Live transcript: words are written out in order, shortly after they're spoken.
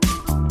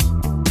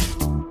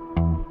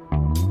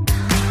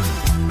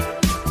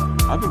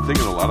I've been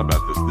thinking a lot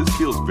about this. This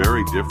feels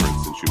very different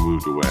since you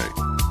moved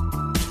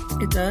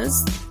away. It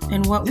does?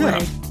 In what Yeah.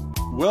 way?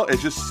 Well, it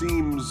just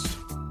seems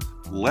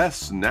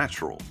less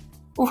natural.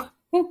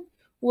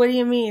 What do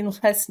you mean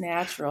less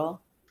natural?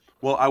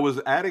 Well, I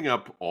was adding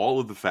up all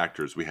of the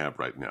factors we have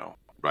right now,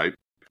 right?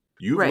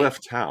 You've Right.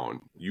 left town.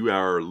 You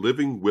are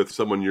living with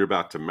someone you're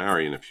about to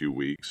marry in a few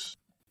weeks.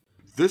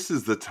 This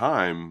is the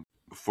time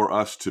for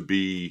us to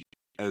be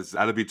as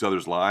out of each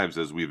other's lives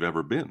as we've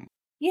ever been,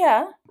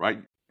 Yeah.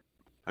 right?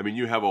 I mean,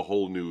 you have a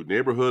whole new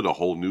neighborhood, a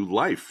whole new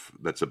life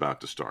that's about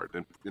to start.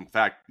 And in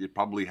fact, it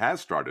probably has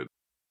started.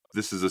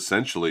 This is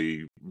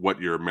essentially what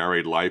your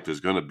married life is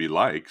going to be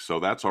like. So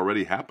that's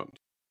already happened.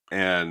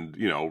 And,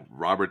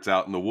 Robert's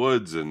out in the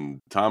woods and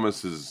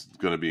Thomas is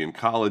going to be in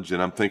college.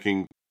 And I'm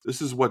thinking,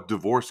 this is what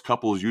divorced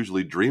couples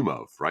usually dream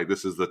of, right?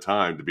 This is the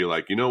time to be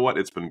like, you know what?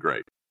 It's been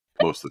great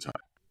most of the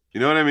time. You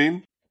know what I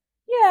mean?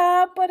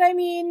 Yeah, but I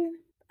mean,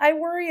 I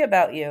worry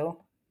about you.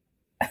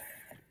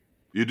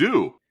 You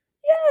do.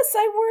 Yes,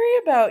 I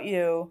worry about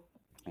you.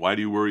 Why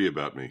do you worry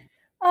about me?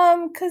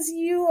 'Cause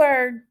you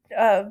are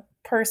a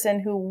person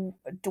who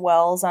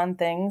dwells on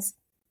things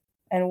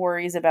and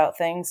worries about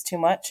things too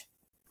much.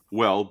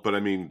 Well, but I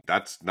mean,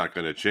 that's not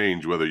going to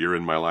change whether you're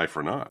in my life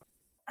or not.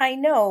 I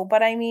know,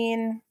 but I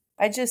mean,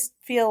 I just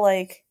feel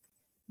like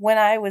when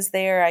I was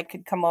there, I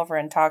could come over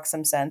and talk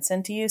some sense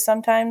into you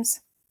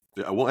sometimes.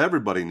 Yeah, well,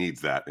 everybody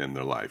needs that in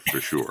their life, for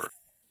sure.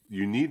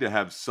 You need to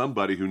have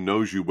somebody who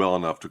knows you well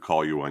enough to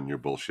call you on your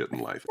bullshit in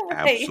life.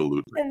 Right.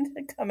 Absolutely. And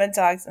to come and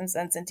talk some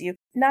sense into you.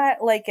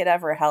 Not like it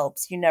ever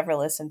helps. You never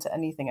listen to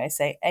anything I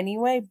say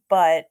anyway,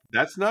 but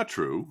That's not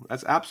true.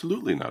 That's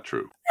absolutely not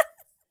true.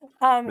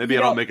 Maybe you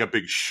I don't know, make a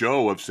big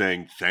show of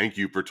saying thank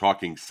you for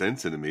talking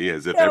sense into me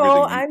as if no, everything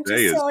you I'm say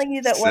just is telling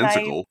you that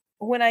sensical.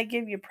 when I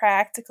give you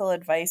practical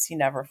advice, you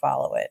never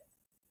follow it.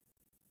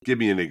 Give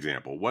me an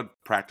example.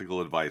 What practical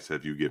advice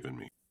have you given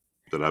me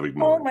that I've Oh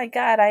ignored? my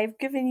God, I've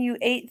given you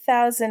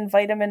 8,000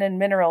 vitamin and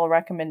mineral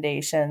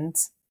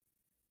recommendations.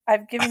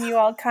 I've given you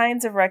all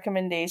kinds of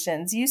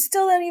recommendations. You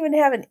still don't even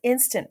have an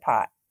Instant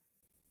Pot.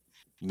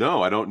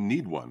 No, I don't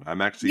need one.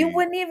 I'm actually You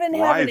wouldn't even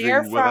have an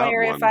air thriving without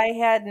fryer if one. I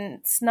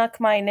hadn't snuck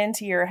mine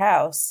into your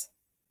house.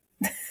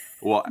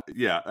 Well,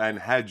 yeah, and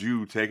had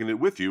you taken it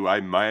with you, I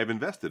might have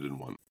invested in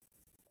one.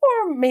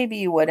 Or maybe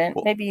you wouldn't.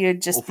 Well, Maybe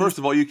you'd just first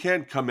of all, you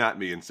can't come at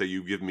me and say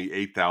you give me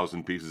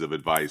 8,000 pieces of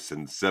advice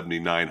and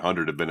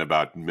 7,900 have been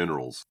about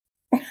minerals.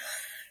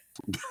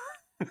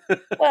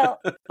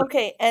 Well,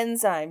 okay,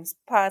 enzymes,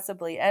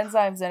 possibly.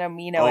 Enzymes and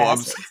amino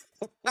acids.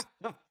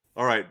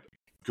 All right.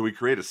 Can we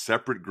create a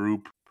separate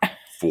group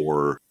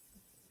for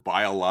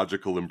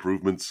biological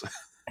improvements?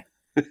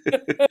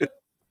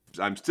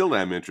 I'm still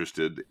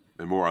interested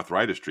in more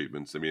arthritis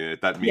treatments. I mean,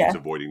 if that means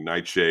avoiding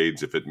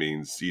nightshades, if it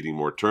means eating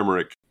more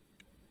turmeric,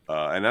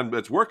 and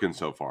it's working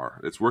so far.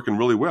 It's working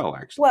really well,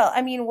 actually. Well,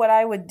 I mean, what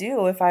I would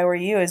do if I were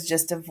you is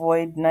just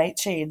avoid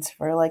nightshades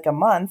for like a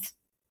month,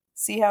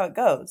 see how it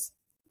goes.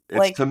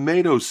 It's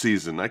tomato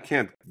season. I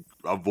can't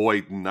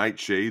avoid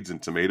nightshades in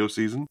tomato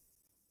season.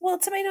 Well,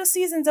 tomato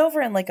season's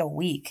over in like a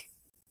week.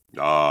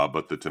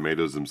 But the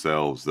tomatoes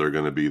themselves, they're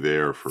going to be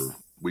there for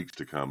weeks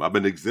to come. I've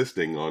been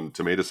existing on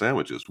tomato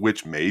sandwiches,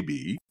 which may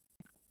be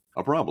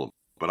a problem,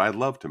 but I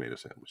love tomato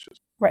sandwiches.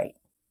 Right.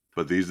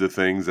 But these are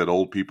things that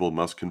old people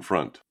must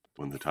confront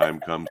when the time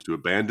comes to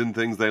abandon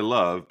things they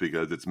love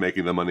because it's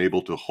making them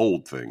unable to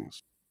hold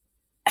things.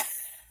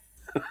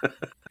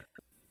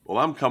 Well,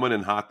 I'm coming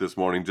in hot this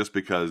morning just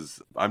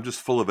because I'm just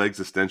full of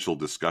existential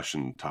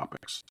discussion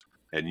topics,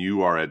 and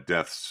you are at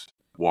death's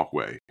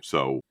walkway.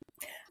 So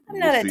I'm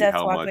not at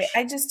death's walkway.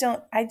 I just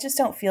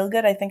don't feel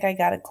good. I think I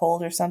got a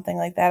cold or something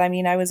like that. I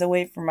mean, I was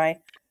away for my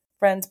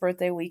friend's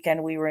birthday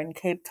weekend. We were in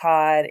Cape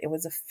Cod. It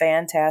was a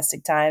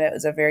fantastic time. It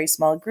was a very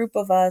small group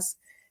of us,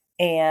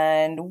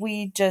 and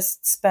we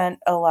just spent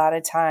a lot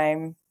of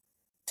time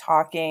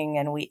talking,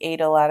 and we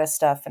ate a lot of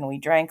stuff, and we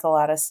drank a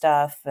lot of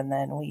stuff, and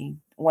then we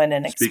went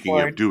and explored. Speaking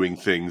of doing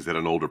things that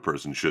an older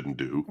person shouldn't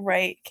do.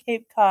 Right,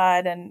 Cape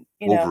Cod, and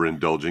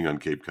overindulging on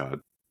Cape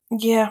Cod.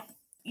 Yeah.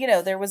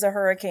 There was a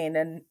hurricane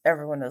and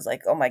everyone was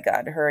like, oh my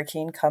God,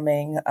 hurricane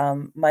coming.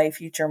 My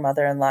future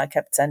mother-in-law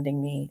kept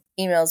sending me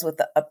emails with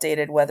the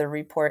updated weather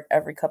report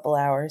every couple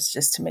hours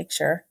just to make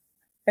sure.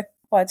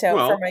 Watch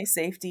out for my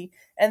safety.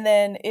 And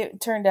then it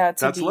turned out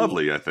to be... That's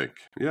lovely, I think.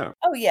 Yeah.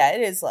 Oh, yeah,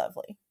 it is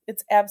lovely.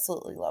 It's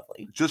absolutely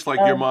lovely. Just like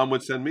your mom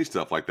would send me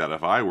stuff like that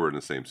if I were in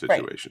the same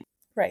situation.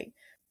 Right.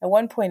 At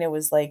one point, it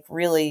was like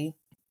really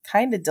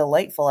kind of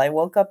delightful. I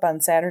woke up on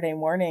Saturday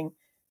morning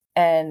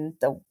and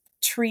the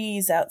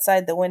trees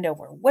outside the window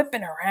were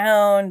whipping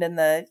around and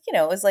it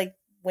was like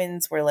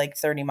winds were like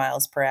 30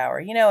 miles per hour,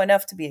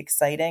 enough to be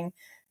exciting,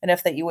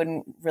 enough that you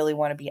wouldn't really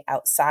want to be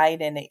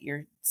outside in it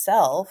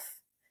yourself.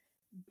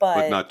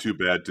 But not too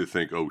bad to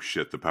think, oh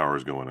shit, the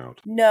power's going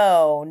out.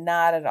 No,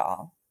 not at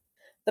all.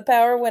 The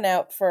power went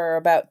out for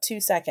about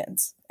 2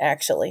 seconds,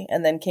 actually,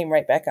 and then came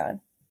right back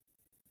on.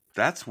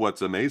 That's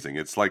what's amazing.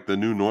 It's like the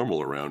new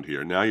normal around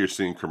here. Now you're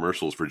seeing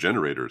commercials for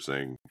generators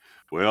saying,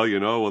 well,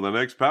 when the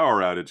next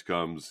power outage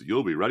comes,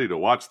 you'll be ready to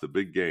watch the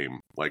big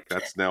game. Like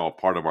that's now a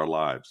part of our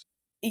lives.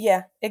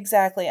 Yeah,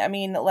 exactly. I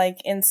mean, like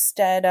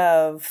instead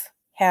of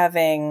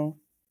having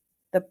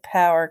the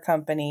power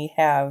company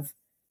have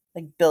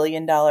like $1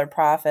 billion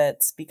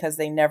profits because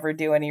they never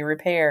do any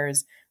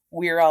repairs,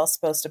 we're all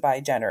supposed to buy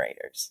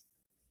generators.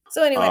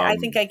 So anyway, I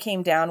think I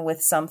came down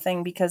with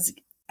something because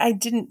I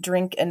didn't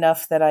drink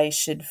enough that I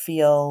should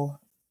feel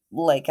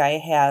like I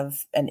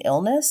have an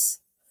illness.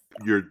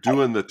 You're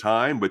doing the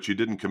time, but you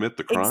didn't commit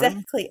the crime?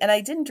 Exactly. And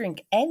I didn't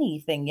drink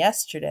anything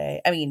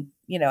yesterday. I mean,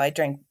 I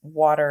drank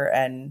water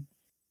and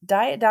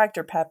Diet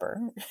Dr.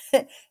 Pepper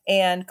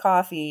and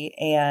coffee.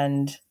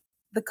 And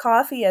the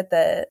coffee at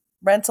the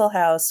rental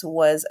house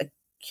was a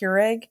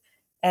Keurig.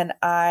 And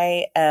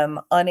I am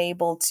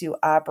unable to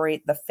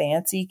operate the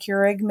fancy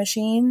Keurig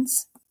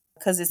machines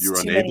because it's You're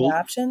too unable? many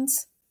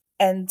options.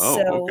 And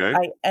okay.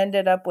 I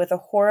ended up with a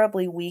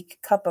horribly weak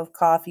cup of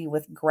coffee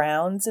with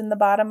grounds in the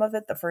bottom of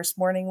it the first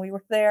morning we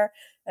were there.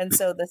 And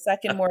so the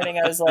second morning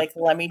I was like,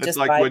 let me It's just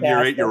like when your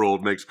bypass this.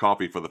 8-year-old makes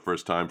coffee for the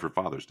first time for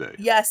Father's Day.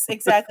 Yes,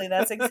 exactly.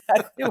 That's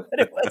exactly what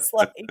it was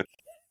like.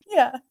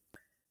 Yeah.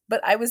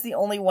 But I was the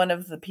only one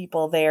of the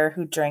people there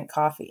who drank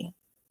coffee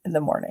in the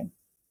morning,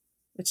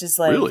 which is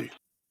like, Really?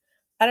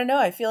 I don't know.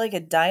 I feel like a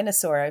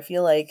dinosaur. I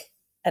feel like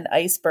an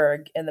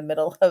iceberg in the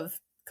middle of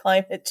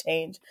climate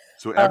change.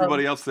 So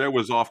everybody else there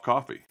was off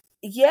coffee?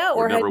 Yeah,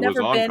 or had never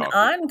never was been coffee.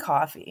 on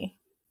coffee.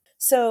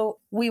 So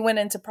we went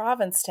into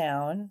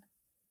Provincetown,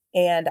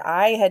 and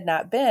I had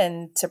not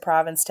been to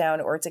Provincetown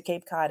or to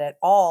Cape Cod at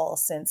all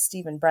since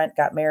Steve and Brent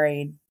got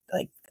married,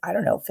 like, I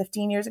don't know,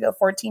 15 years ago,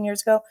 14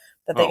 years ago,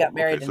 that they got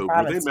married in So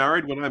Provincetown. were they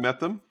married when I met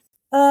them?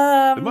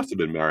 They must have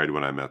been married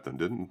when I met them,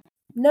 didn't?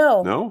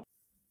 No. No?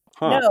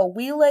 Huh. No,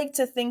 we like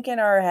to think in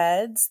our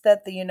heads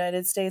that the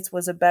United States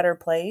was a better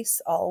place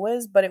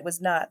always, but it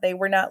was not. They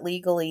were not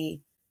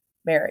legally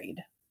married.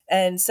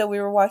 And so we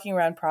were walking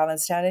around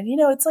Provincetown, and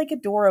it's like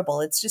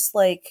adorable. It's just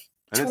like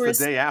and it's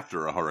the day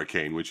after a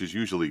hurricane, which is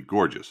usually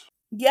gorgeous.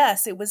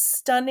 Yes, it was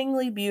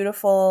stunningly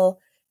beautiful.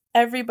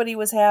 Everybody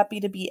was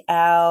happy to be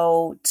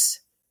out,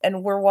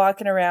 and we're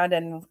walking around,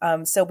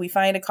 and so we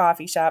find a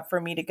coffee shop for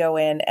me to go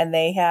in, and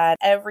they had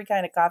every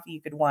kind of coffee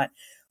you could want,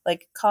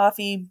 like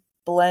coffee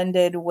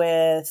blended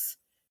with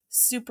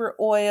super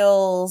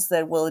oils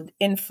that will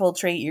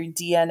infiltrate your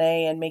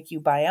DNA and make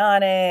you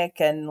bionic,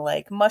 and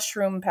like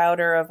mushroom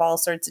powder of all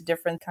sorts of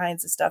different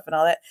kinds of stuff and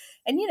all that.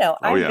 And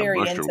I'm very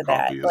into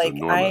that. Like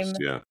enormous.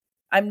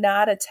 I'm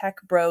not a tech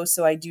bro,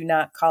 so I do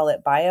not call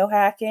it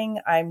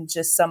biohacking. I'm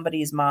just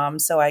somebody's mom,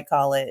 so I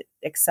call it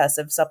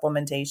excessive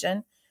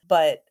supplementation.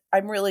 But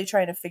I'm really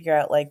trying to figure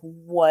out like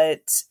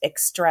what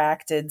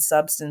extracted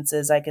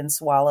substances I can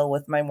swallow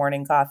with my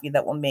morning coffee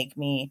that will make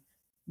me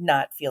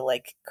not feel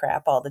like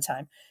crap all the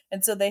time.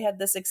 And so they had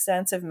this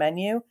extensive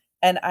menu,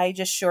 and I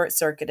just short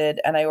circuited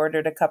and I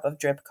ordered a cup of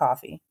drip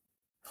coffee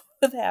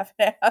with half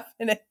and half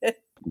in it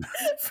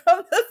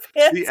from the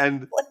fancy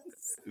place.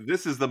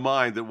 This is the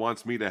mind that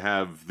wants me to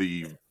have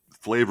the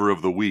flavor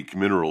of the week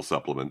mineral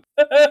supplement.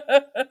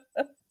 I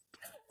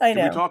know.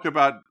 Can we talk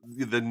about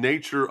the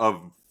nature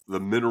of the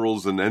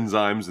minerals and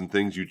enzymes and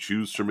things you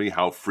choose for me,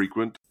 how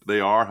frequent they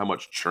are, how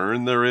much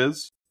churn there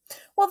is?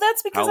 Well,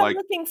 that's because I'm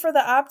looking for the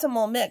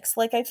optimal mix.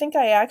 Like, I think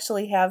I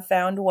actually have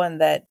found one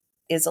that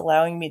is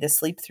allowing me to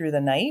sleep through the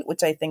night,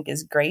 which I think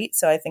is great.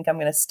 So I think I'm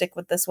going to stick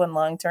with this one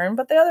long term,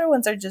 but the other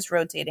ones are just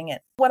rotating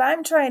it. What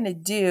I'm trying to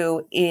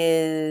do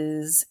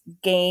is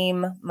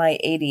game my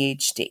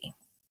ADHD,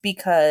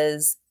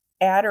 because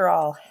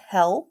Adderall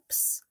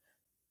helps,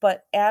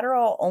 but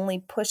Adderall only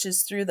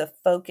pushes through the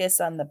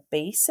focus on the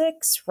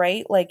basics,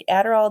 right? Like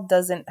Adderall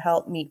doesn't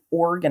help me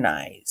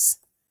organize.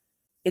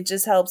 It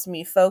just helps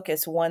me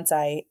focus once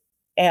I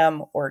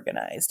am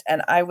organized.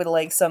 And I would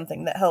like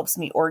something that helps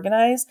me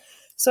organize.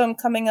 So I'm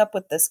coming up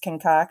with this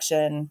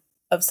concoction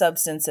of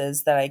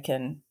substances that I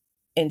can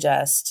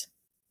ingest.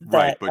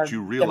 Right, but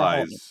you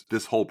realize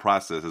this whole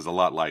process is a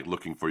lot like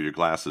looking for your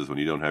glasses when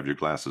you don't have your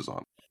glasses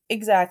on.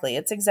 Exactly.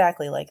 It's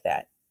exactly like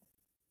that.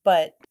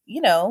 But,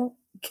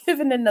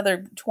 given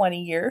another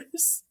 20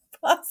 years,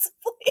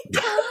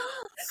 possibly.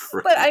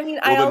 But I mean,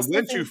 I also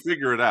once you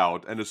figure it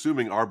out, and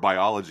assuming our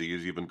biology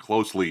is even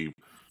closely,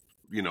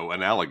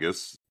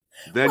 analogous,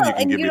 then you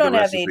can give me the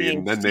recipe,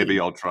 and then maybe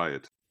I'll try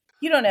it.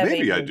 You don't have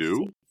maybe ADHD. I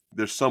do.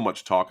 There's so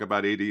much talk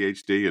about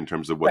ADHD in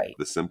terms of what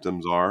the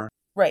symptoms are.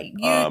 Right.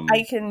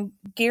 I can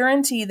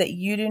guarantee that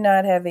you do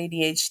not have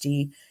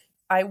ADHD.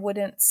 I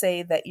wouldn't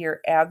say that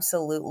you're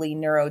absolutely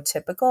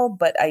neurotypical,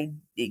 but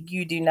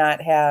you do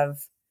not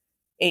have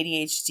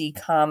ADHD,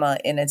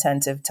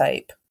 inattentive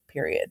type,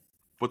 period.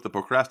 But the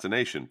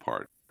procrastination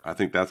part, I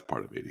think that's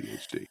part of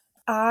ADHD.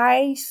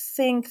 I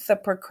think the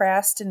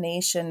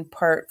procrastination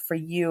part for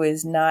you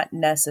is not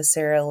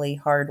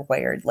necessarily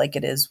hardwired like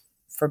it is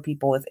for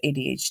people with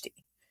ADHD.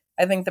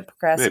 I think the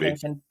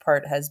procrastination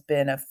part has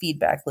been a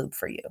feedback loop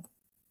for you.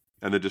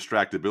 And the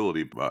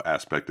distractibility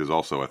aspect is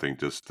also, I think,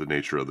 just the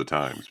nature of the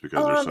times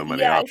because there's so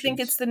many options. I think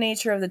it's the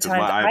nature of the time.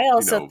 But I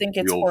also think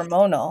it's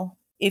hormonal.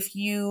 If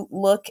you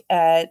look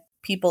at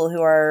people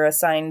who are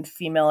assigned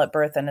female at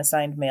birth and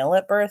assigned male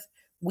at birth,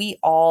 we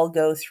all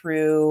go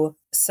through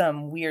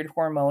some weird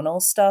hormonal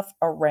stuff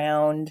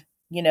around,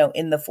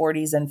 in the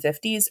 40s and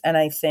 50s. And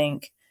I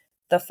think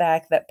the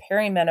fact that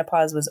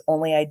perimenopause was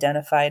only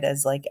identified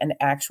as like an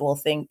actual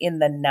thing in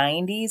the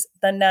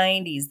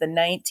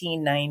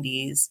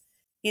 1990s,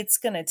 it's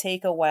going to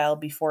take a while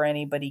before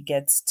anybody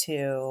gets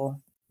to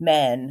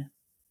men.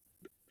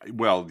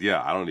 Well,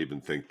 yeah, I don't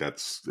even think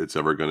it's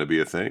ever going to be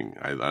a thing.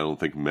 I don't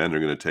think men are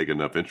going to take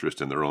enough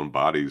interest in their own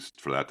bodies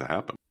for that to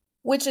happen.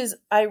 Which is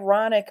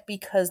ironic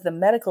because the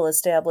medical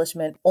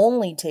establishment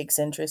only takes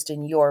interest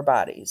in your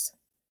bodies.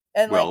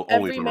 And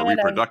only from a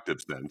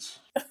reproductive sense.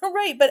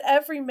 Right, but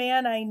every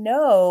man I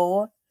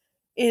know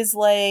is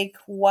like,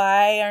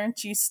 why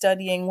aren't you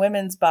studying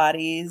women's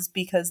bodies?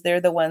 Because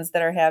they're the ones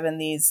that are having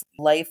these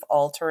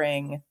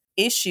life-altering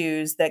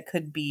issues that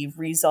could be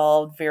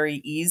resolved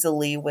very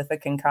easily with a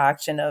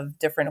concoction of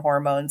different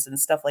hormones and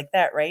stuff like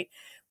that, right?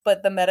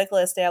 But the medical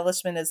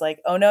establishment is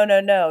like, oh,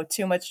 no,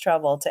 too much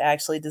trouble to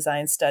actually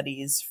design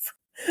studies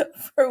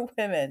for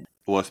women.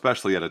 Well,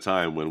 especially at a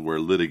time when we're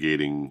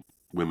litigating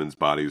women's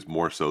bodies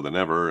more so than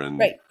ever. And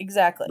right,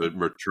 exactly. The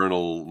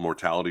maternal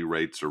mortality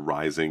rates are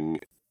rising.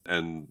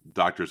 And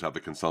doctors have to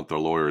consult their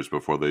lawyers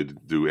before they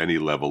do any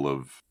level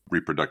of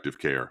reproductive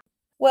care.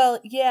 Well,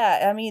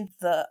 yeah, I mean,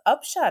 the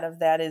upshot of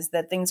that is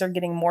that things are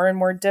getting more and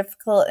more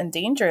difficult and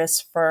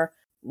dangerous for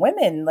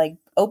women. Like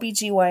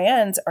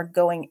OBGYNs are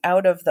going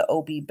out of the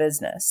OB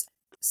business.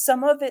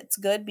 Some of it's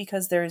good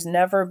because there's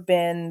never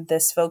been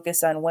this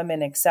focus on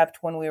women except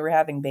when we were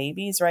having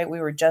babies, right? We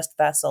were just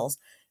vessels.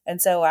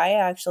 And so I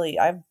have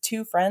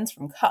 2 friends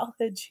from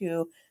college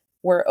who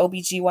were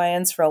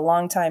OBGYNs for a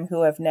long time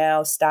who have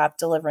now stopped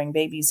delivering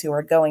babies, who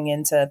are going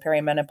into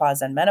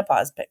perimenopause and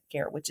menopause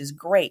care, which is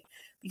great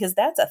because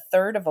that's a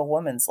third of a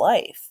woman's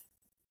life.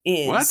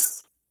 What?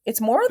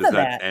 It's more than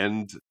that.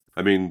 And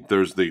I mean,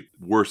 there's the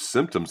worst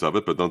symptoms of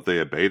it, but don't they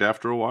abate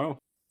after a while?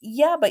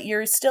 Yeah, but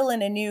you're still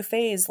in a new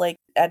phase. Like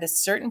at a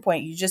certain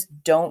point, you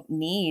just don't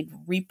need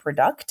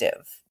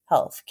reproductive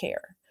health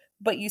care,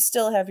 but you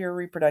still have your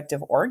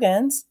reproductive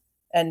organs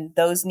and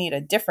those need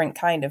a different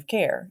kind of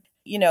care.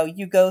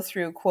 You go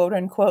through quote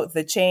unquote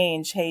the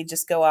change. Hey,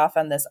 just go off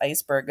on this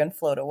iceberg and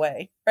float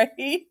away,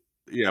 right?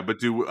 Yeah, but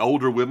do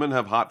older women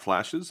have hot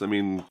flashes? I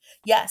mean,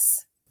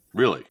 yes.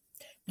 Really?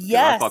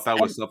 Yes. I thought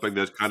that was something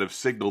that kind of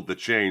signaled the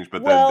change,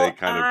 but then they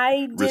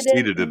kind of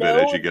receded a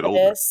bit as you get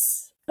older.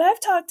 But I've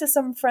talked to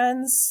some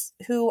friends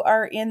who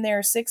are in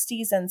their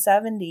 60s and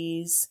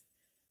 70s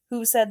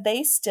who said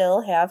they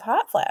still have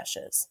hot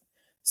flashes.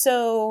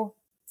 So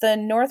the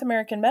North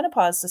American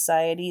Menopause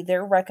Society,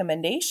 their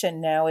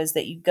recommendation now is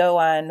that you go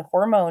on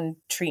hormone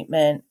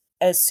treatment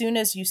as soon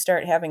as you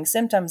start having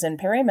symptoms in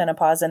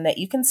perimenopause and that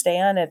you can stay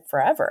on it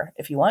forever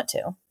if you want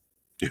to.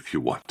 If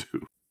you want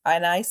to.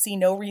 And I see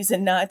no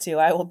reason not to.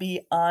 I will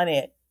be on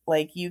it.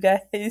 Like you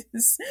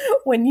guys,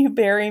 when you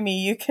bury me,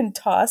 you can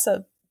toss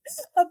a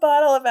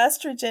bottle of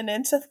estrogen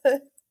into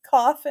the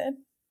coffin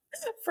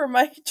for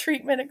my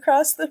treatment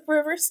across the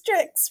river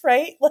Styx,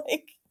 right?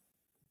 Like,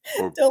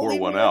 or don't pour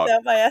leave one me out.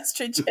 Without my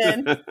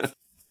estrogen.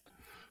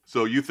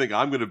 So you think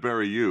I'm going to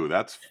bury you?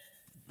 That's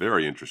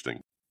very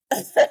interesting.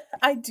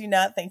 I do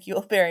not think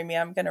you'll bury me.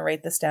 I'm going to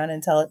write this down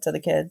and tell it to the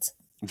kids.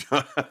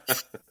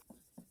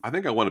 I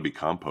think I want to be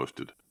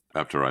composted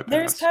after I pass.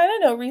 There's kind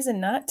of no reason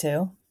not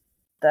to.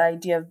 The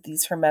idea of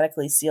these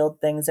hermetically sealed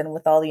things and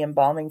with all the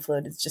embalming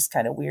fluid is just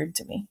kind of weird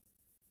to me.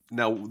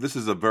 Now, this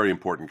is a very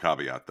important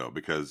caveat, though,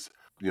 because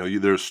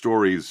there's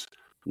stories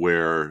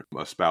where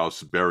a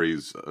spouse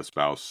buries a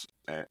spouse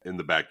in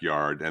the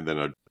backyard and then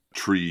a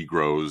tree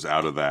grows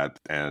out of that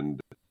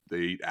and they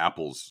eat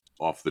apples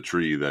off the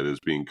tree that is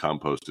being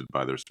composted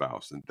by their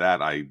spouse. And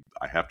that I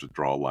have to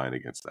draw a line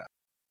against that.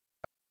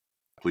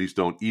 Please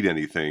don't eat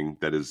anything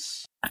that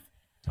is...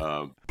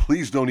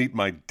 please don't eat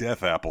my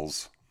death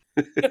apples.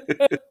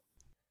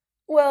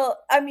 Well,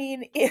 I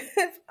mean,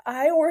 if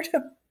I were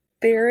to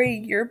bury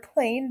your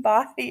plain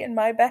body in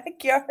my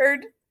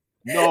backyard...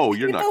 No,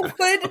 you're not.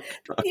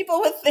 People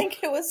would think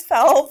it was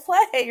foul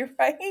play,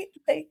 right?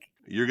 Like,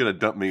 you're going to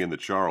dump me in the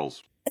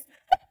Charles.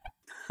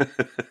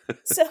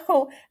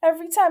 So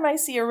every time I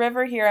see a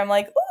river here, I'm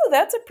like, "Ooh,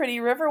 that's a pretty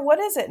river. What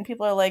is it?" And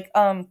people are like,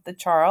 the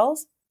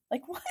Charles."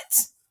 Like, what?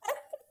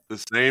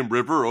 The same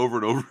river over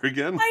and over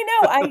again? I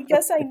know. I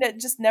guess I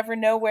just never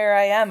know where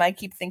I am. I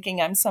keep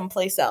thinking I'm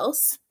someplace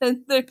else.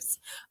 And there's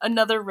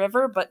another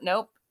river, but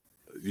nope.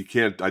 You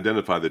can't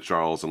identify the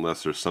Charles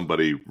unless there's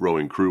somebody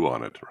rowing crew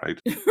on it, right?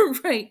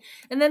 Right.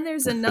 And then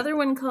there's another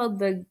one called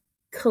the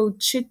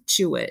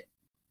Cochituate,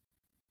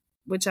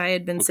 which I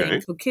had been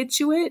saying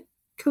Cochituate,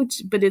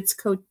 but it's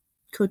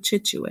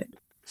Cochituate.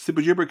 See,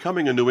 but you're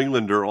becoming a New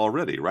Englander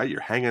already, right?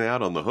 You're hanging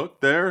out on the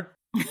hook there.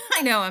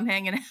 I know, I'm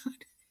hanging out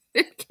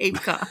at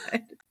Cape Cod.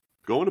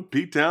 Going to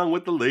P-Town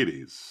with the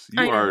ladies.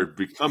 You are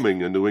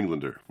becoming a New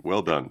Englander.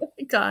 Well done. Oh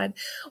my God.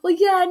 Well,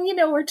 yeah, and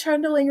we're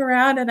trundling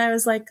around, and I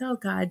was like, oh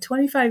God,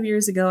 25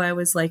 years ago, I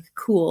was like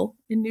cool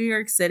in New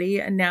York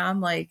City, and now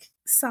I'm like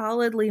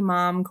solidly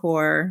mom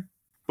core.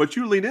 But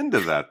you lean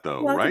into that,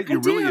 though, right? You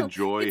really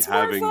enjoy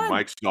having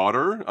Mike's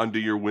daughter under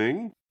your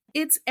wing?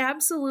 It's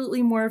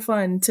absolutely more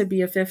fun to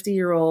be a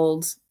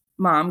 50-year-old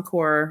mom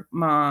core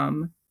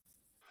mom.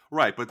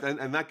 Right, but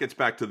and that gets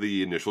back to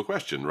the initial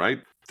question, right?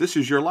 This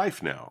is your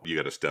life now. You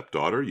got a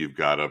stepdaughter, you've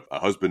got a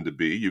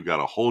husband-to-be, you've got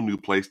a whole new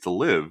place to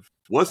live.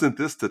 Wasn't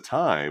this the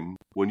time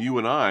when you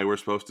and I were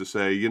supposed to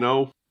say,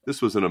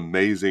 this was an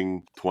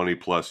amazing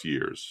 20-plus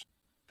years.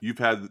 You've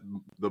had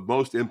the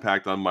most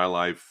impact on my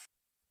life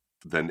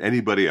than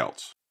anybody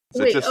else.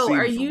 So wait,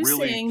 are you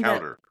really saying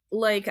counter. That,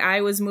 like,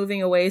 I was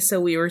moving away,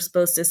 so we were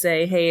supposed to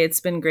say, hey, it's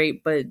been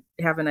great, but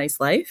have a nice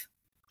life?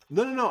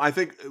 No. I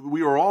think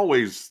we were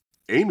always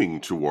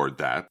aiming toward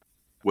that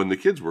when the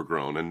kids were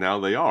grown, and now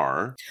they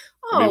are.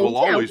 We'll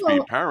always be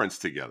parents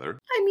together.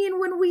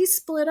 When we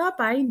split up,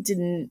 I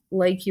didn't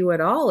like you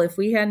at all. If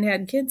we hadn't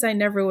had kids, I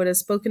never would have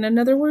spoken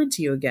another word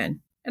to you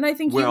again. And I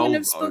think you wouldn't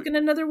have spoken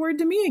another word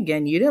to me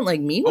again. You didn't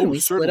like me when we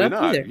split up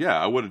either.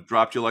 Yeah, I would have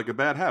dropped you like a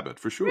bad habit,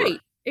 for sure. Right,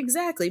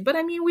 exactly. But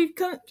we've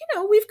come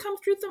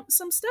through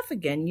some stuff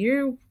again.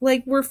 You're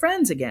like, we're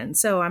friends again.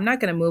 So I'm not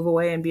going to move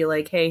away and be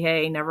like,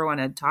 hey, never want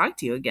to talk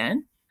to you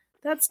again.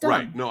 That's dumb.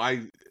 Right. No,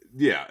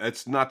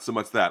 it's not so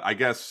much that. I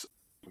guess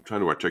I'm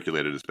trying to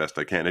articulate it as best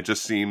I can. It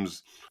just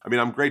seems,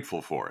 I'm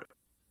grateful for it.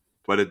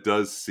 But it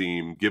does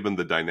seem, given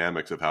the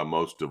dynamics of how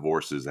most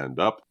divorces end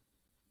up,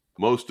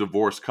 most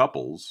divorced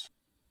couples,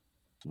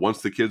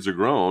 once the kids are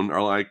grown,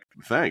 are like,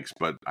 thanks,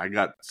 but I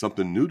got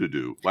something new to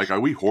do. Like,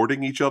 are we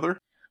hoarding each other?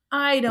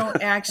 I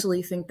don't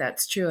actually think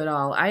that's true at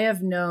all. I've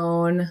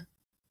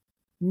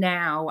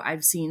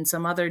seen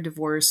some other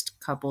divorced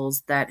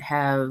couples that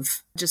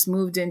have just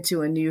moved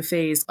into a new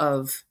phase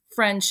of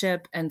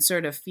friendship and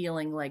sort of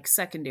feeling like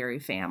secondary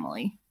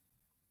family,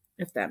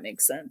 if that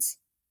makes sense.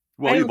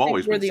 Well, you've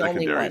always been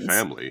secondary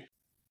family.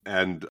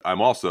 And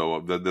I'm also,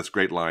 this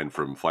great line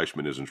from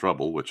Fleischman is in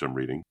Trouble, which I'm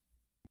reading.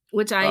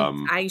 Which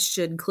I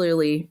should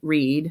clearly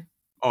read.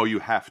 Oh, you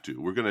have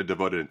to. We're going to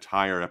devote an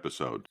entire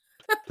episode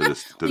to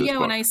this book.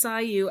 When I saw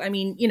you,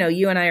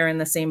 you and I are in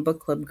the same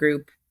book club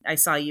group. I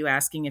saw you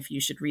asking if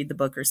you should read the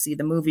book or see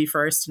the movie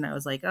first, and I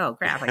was like, "Oh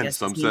crap!" I guess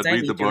some said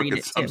read the book,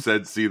 and some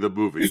said see the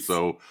movie.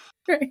 So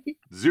right.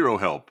 Zero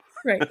help.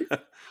 Right.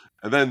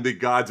 And then the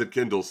gods at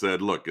Kindle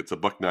said, "Look, it's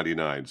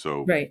 $1.99,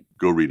 so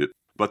go read it."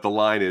 But the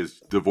line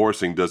is,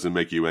 "Divorcing doesn't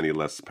make you any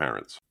less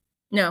parents."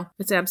 No,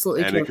 it's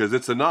absolutely true. Because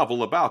it's a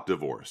novel about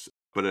divorce,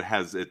 but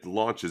it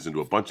launches into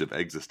a bunch of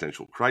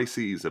existential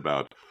crises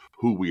about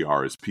who we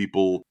are as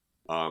people.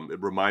 It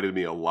reminded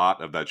me a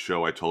lot of that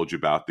show I told you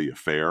about, The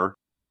Affair.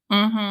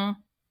 Mm-hmm.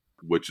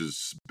 Which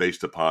is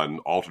based upon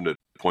alternate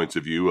points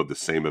of view of the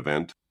same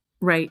event.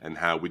 Right. And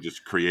how we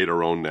just create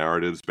our own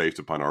narratives based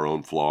upon our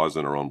own flaws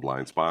and our own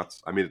blind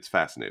spots. It's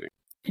fascinating.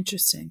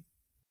 Interesting.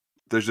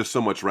 There's just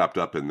so much wrapped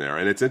up in there.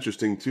 And it's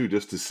interesting, too,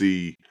 just to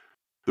see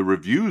the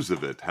reviews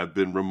of it have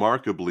been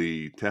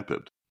remarkably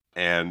tepid.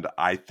 And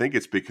I think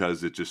it's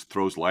because it just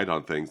throws light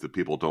on things that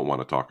people don't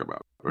want to talk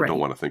about or don't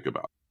want to think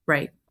about.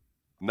 Right.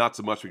 Not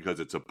so much because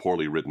it's a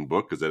poorly written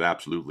book, because it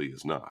absolutely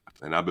is not.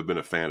 And I've been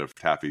a fan of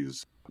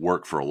Taffy's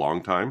work for a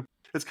long time.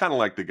 It's kind of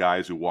like the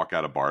guys who walk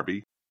out of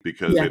Barbie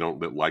because they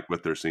don't like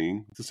what they're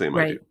seeing. It's the same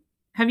idea.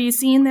 Have you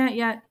seen that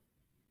yet?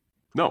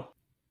 No.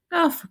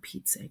 Oh, for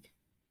Pete's sake.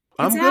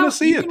 I'm going to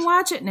see it. You can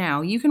watch it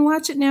now. You can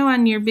watch it now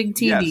on your big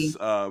TV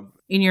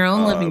in your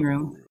own living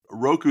room.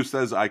 Roku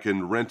says I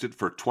can rent it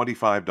for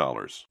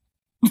 $25.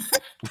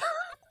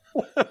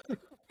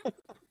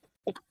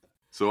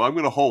 So I'm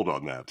going to hold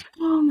on that.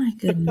 Oh, my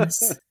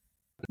goodness.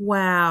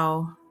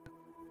 Wow.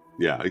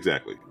 Yeah,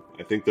 exactly.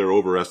 I think they're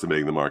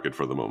overestimating the market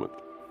for the moment.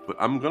 But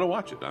I'm going to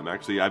watch it.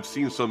 I've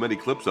seen so many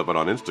clips of it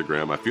on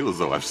Instagram, I feel as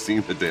though I've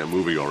seen the damn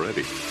movie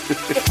already.